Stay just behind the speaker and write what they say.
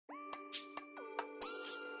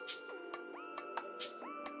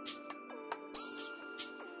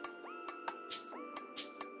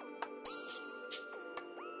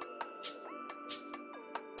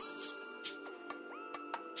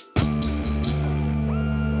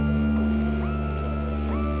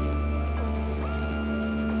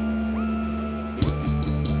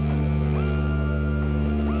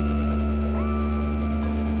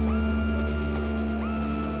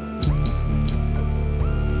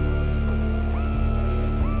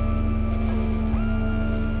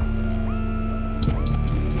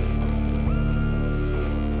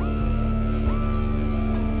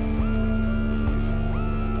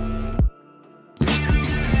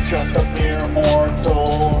mere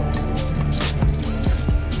mortal,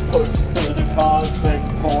 push through the cosmic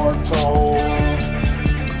portal,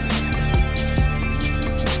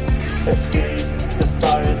 escape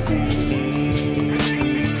society,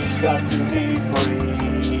 got to be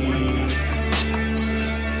free,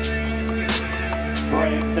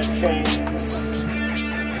 break the chains,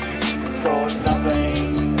 so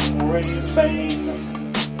nothing remains.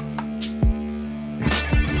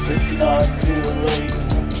 It's not too late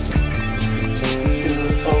to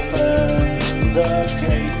open the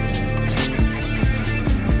gate.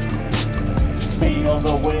 Feel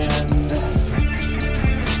the wind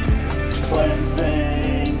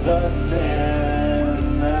cleansing the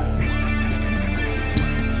sin.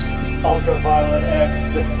 Ultraviolet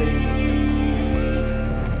ecstasy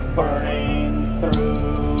burning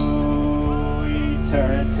through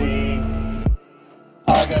eternity.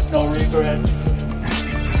 I got no regrets.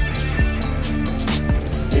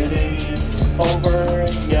 It ain't over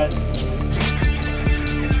yet.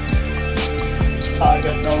 I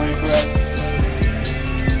got no regrets.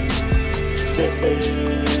 This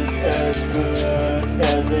is as good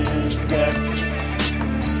as it gets.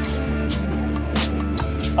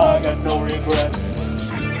 I got no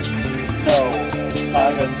regrets. No,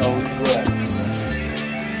 I got no regrets.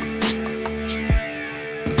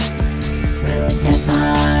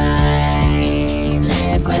 Crucify,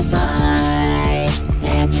 liquefy,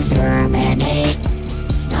 exterminate,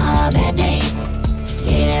 dominate,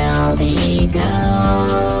 kill the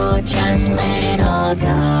ego, just let it all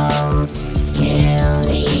go. Kill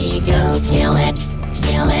the ego, kill it,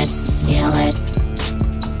 kill it, kill it.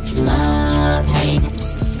 Love, hate,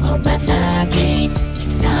 open the gate,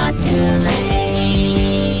 not too late.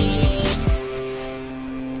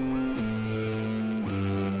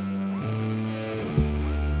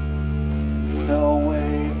 No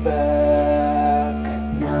way back.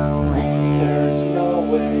 No way. There's no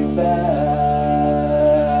way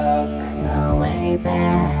back. No way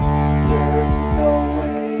back. There's no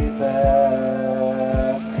way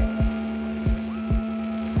back.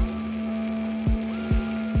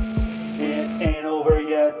 It ain't over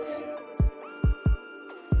yet.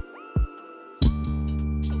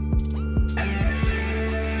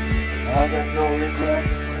 I got no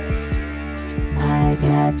regrets. I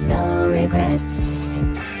got no regrets.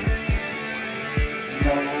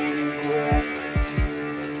 No regrets.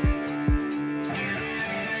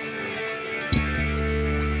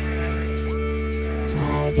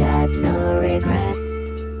 I got no regrets.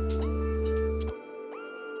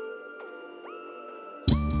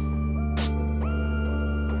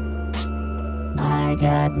 I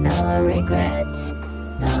got no regrets.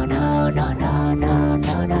 No, no, no, no, no,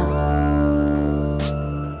 no, no.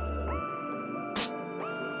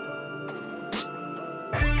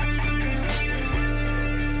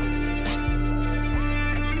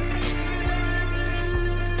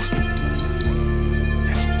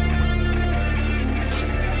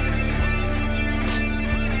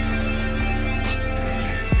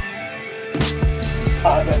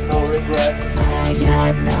 I got no regrets. I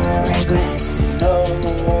got no regrets. No,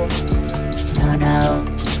 No, no,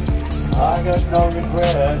 I got no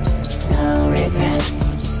regrets. no regrets.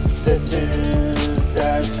 This is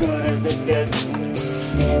as good as it gets.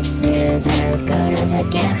 This is as good as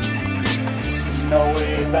it gets. No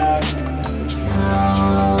way back.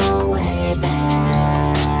 No way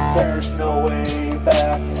back. There's no way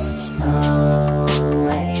back. No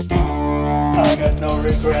way back. I got no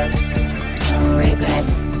regrets. No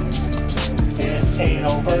regrets. It ain't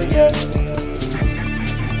over yet.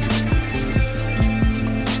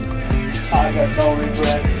 I got no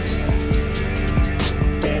regrets.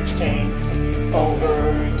 It ain't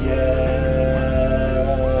over yet.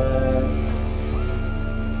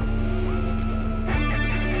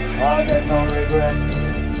 I got no regrets.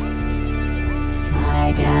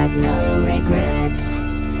 I got no regrets.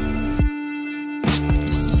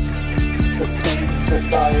 Escape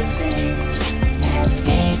society.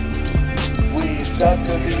 Escape. We've got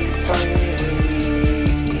to be free.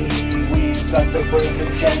 We've got to break the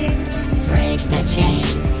chains, Break the chain.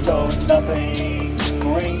 so nothing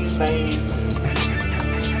remains.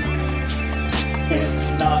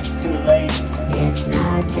 It's not too late It's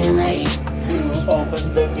not too late to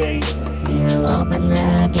open the gate. to open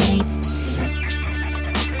the gate.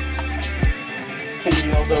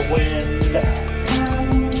 Feel the wind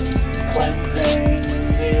cleansing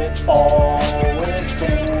it all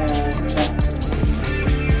within.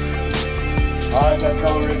 I got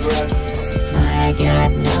no regrets. I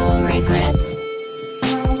got no regrets.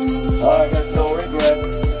 I got no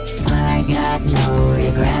regrets. I got no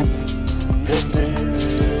regrets. This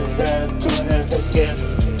is as good as it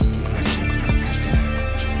gets.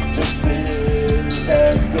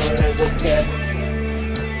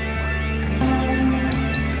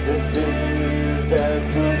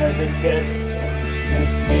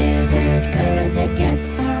 as good as it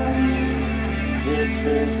gets. This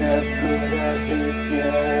is as good as it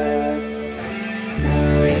gets.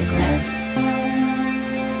 No regrets.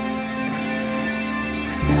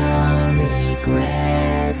 No regrets.